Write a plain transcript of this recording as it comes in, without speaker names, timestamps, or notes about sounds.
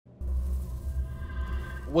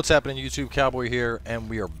What's happening, YouTube? Cowboy here, and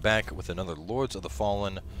we are back with another Lords of the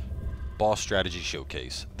Fallen boss strategy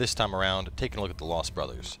showcase. This time around, taking a look at the Lost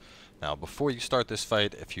Brothers. Now, before you start this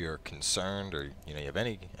fight, if you're concerned or you have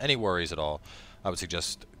any worries at all, I would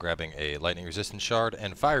suggest grabbing a lightning resistance shard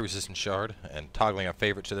and fire resistance shard and toggling a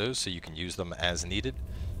favorite to those so you can use them as needed.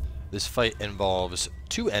 This fight involves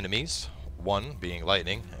two enemies, one being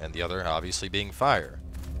lightning and the other obviously being fire.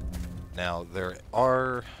 Now, there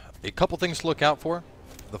are a couple things to look out for.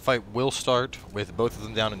 The fight will start with both of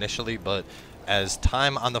them down initially, but as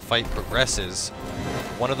time on the fight progresses,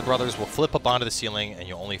 one of the brothers will flip up onto the ceiling and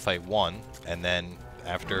you'll only fight one, and then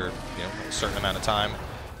after a certain amount of time,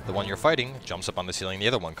 the one you're fighting jumps up on the ceiling, the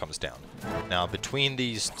other one comes down. Now, between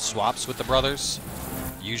these swaps with the brothers,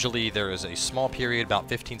 usually there is a small period, about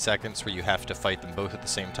 15 seconds, where you have to fight them both at the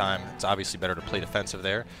same time. It's obviously better to play defensive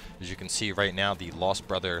there. As you can see right now, the Lost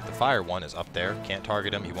Brother, the fire one, is up there. Can't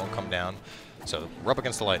target him, he won't come down. So we're up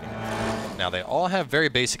against the lightning. Now, they all have very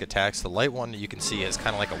basic attacks. The light one, you can see, is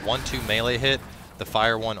kind of like a 1-2 melee hit. The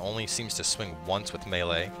fire one only seems to swing once with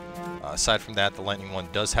melee. Aside from that, the lightning one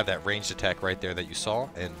does have that ranged attack right there that you saw,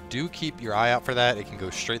 and do keep your eye out for that. It can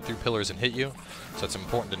go straight through pillars and hit you, so it's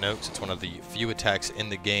important to note, since it's one of the few attacks in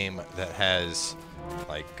the game that has,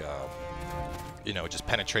 like, just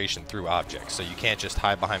penetration through objects. So you can't just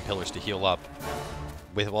hide behind pillars to heal up.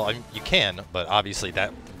 Well, you can, but obviously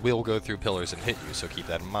that will go through pillars and hit you, so keep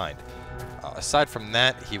that in mind. Aside from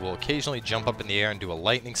that, he will occasionally jump up in the air and do a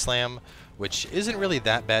lightning slam, which isn't really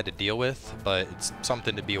that bad to deal with, but it's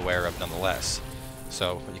something to be aware of nonetheless.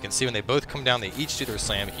 So you can see when they both come down, they each do their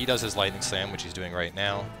slam. He does his lightning slam, which he's doing right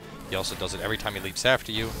now. He also does it every time he leaps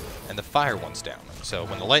after you, and the fire one's down. So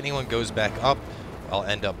when the lightning one goes back up, I'll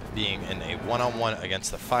end up being in a one-on-one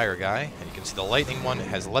against the fire guy, and you can see the lightning one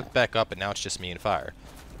has leapt back up, and now it's just me and fire.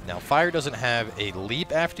 Now, fire doesn't have a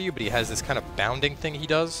leap after you, but he has this kind of bounding thing he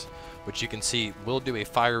does, which you can see will do a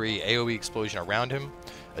fiery AoE explosion around him.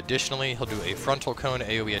 Additionally, he'll do a frontal cone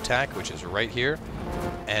AoE attack, which is right here.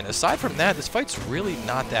 And aside from that, this fight's really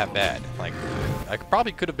not that bad. Like, I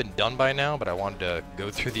probably could have been done by now, but I wanted to go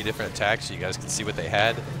through the different attacks so you guys can see what they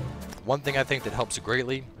had. One thing I think that helps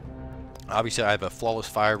greatly, obviously I have a flawless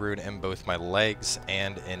fire rune in both my legs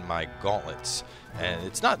and in my gauntlets. And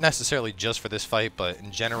it's not necessarily just for this fight, but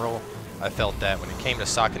in general, I felt that when it came to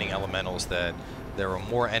socketing elementals that there were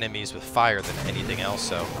more enemies with fire than anything else,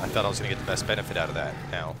 so I thought I was going to get the best benefit out of that.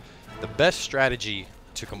 Now, the best strategy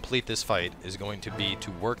to complete this fight is going to be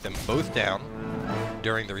to work them both down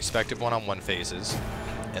during the respective one-on-one phases,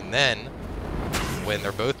 and then, when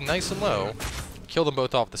they're both nice and low, kill them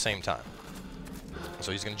both off at the same time.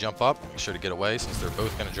 So he's going to jump up, make sure to get away since they're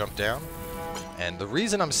both going to jump down. And the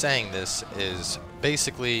reason I'm saying this is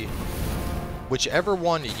basically whichever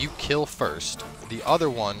one you kill first, the other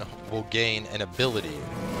one will gain an ability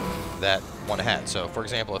that one had. So, for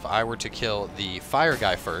example, if I were to kill the fire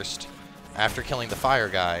guy first, after killing the fire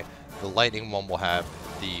guy, the lightning one will have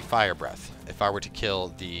the fire breath. If I were to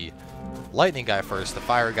kill the lightning guy first, the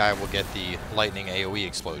fire guy will get the lightning AoE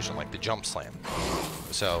explosion, like the jump slam.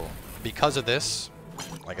 So, because of this,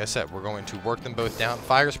 like I said, we're going to work them both down.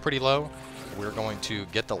 Fire's pretty low. We're going to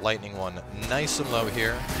get the lightning one nice and low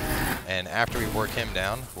here, and after we work him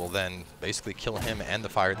down, we'll then basically kill him and the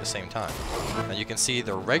fire at the same time. Now you can see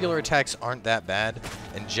the regular attacks aren't that bad.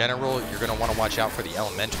 In general, you're going to want to watch out for the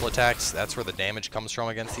elemental attacks. That's where the damage comes from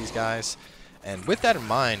against these guys. And with that in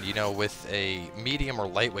mind, with a medium or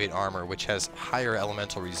lightweight armor which has higher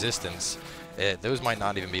elemental resistance, those might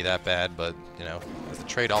not even be that bad, but, as the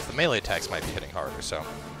trade-off, the melee attacks might be hitting harder, so.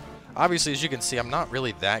 Obviously, as you can see, I'm not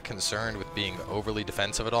really that concerned with being overly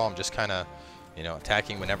defensive at all. I'm just kind of,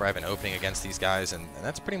 attacking whenever I have an opening against these guys, and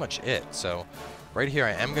that's pretty much it. So, right here,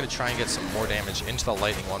 I am going to try and get some more damage into the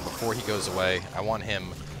lightning one before he goes away. I want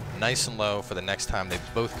him nice and low for the next time they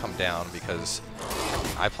both come down, because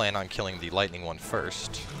I plan on killing the lightning one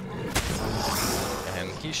first. And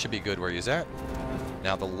he should be good where he's at.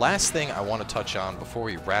 Now, the last thing I want to touch on before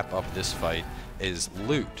we wrap up this fight is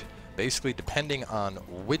loot. Basically, depending on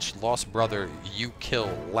which Lost Brother you kill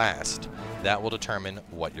last, that will determine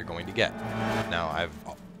what you're going to get. Now,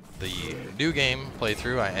 the new game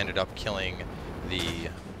playthrough, I ended up killing the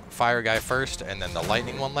fire guy first and then the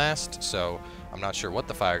lightning one last, so I'm not sure what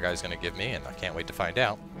the fire guy is going to give me, and I can't wait to find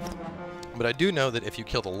out. But I do know that if you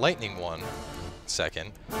kill the lightning one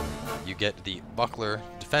second, you get the buckler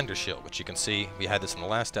defender shield, which you can see we had this in the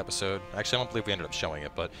last episode. Actually, I don't believe we ended up showing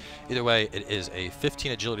it, but either way, it is a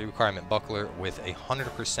 15 agility requirement buckler with a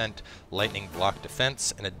 100% lightning block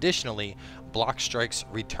defense, and additionally, block strikes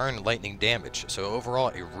return lightning damage. So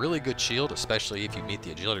overall, a really good shield, especially if you meet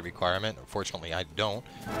the agility requirement. Unfortunately, I don't.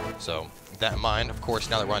 So with that in mind, of course,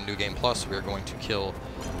 now that we're on New Game Plus, we're going to kill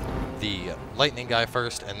the lightning guy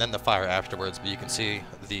first and then the fire afterwards. But you can see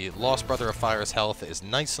the Lost Brother of Fire's health is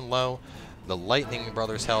nice and low. The lightning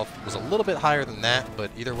brother's health was a little bit higher than that, but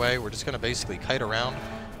either way, we're just going to basically kite around.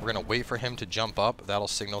 We're going to wait for him to jump up. That'll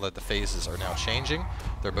signal that the phases are now changing.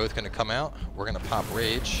 They're both going to come out. We're going to pop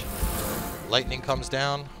rage. Lightning comes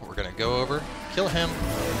down. We're going to go over, kill him.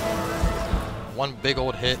 One big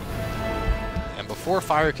old hit. And before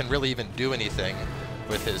fire can really even do anything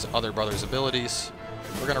with his other brother's abilities,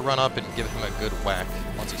 we're going to run up and give him a good whack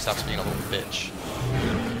once he stops being a little bitch.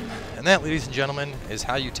 And that, ladies and gentlemen, is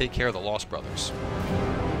how you take care of the Lost Brothers.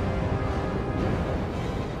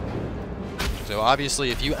 So obviously,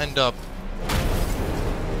 if you end up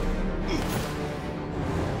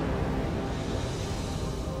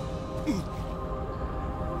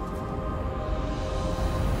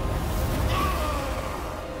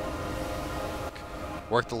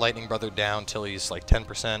work the lightning brother down till he's like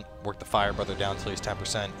 10%, work the fire brother down till he's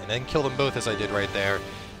 10%, and then kill them both as I did right there,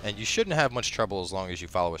 and you shouldn't have much trouble as long as you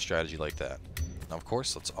follow a strategy like that. Now, of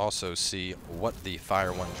course, let's also see what the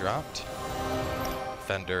fire one dropped.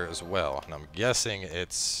 Fender as well, and I'm guessing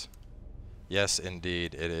it's, yes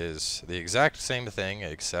indeed, it is the exact same thing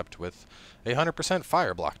except with a 100%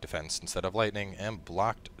 fire block defense instead of lightning, and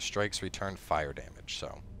blocked strikes return fire damage.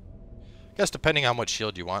 So I guess depending on what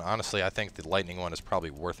shield you want, honestly I think the lightning one is probably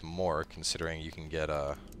worth more, considering you can get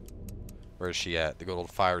where is she at? The good old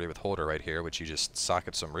fiery withholder right here, which you just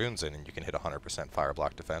socket some runes in and you can hit 100% fire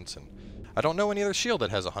block defense. And I don't know any other shield that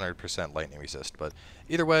has 100% lightning resist, but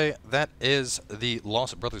either way, that is the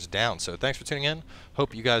Lost Brothers down. So thanks for tuning in.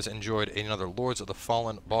 Hope you guys enjoyed another Lords of the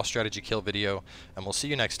Fallen boss strategy kill video, and we'll see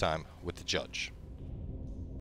you next time with the Judge.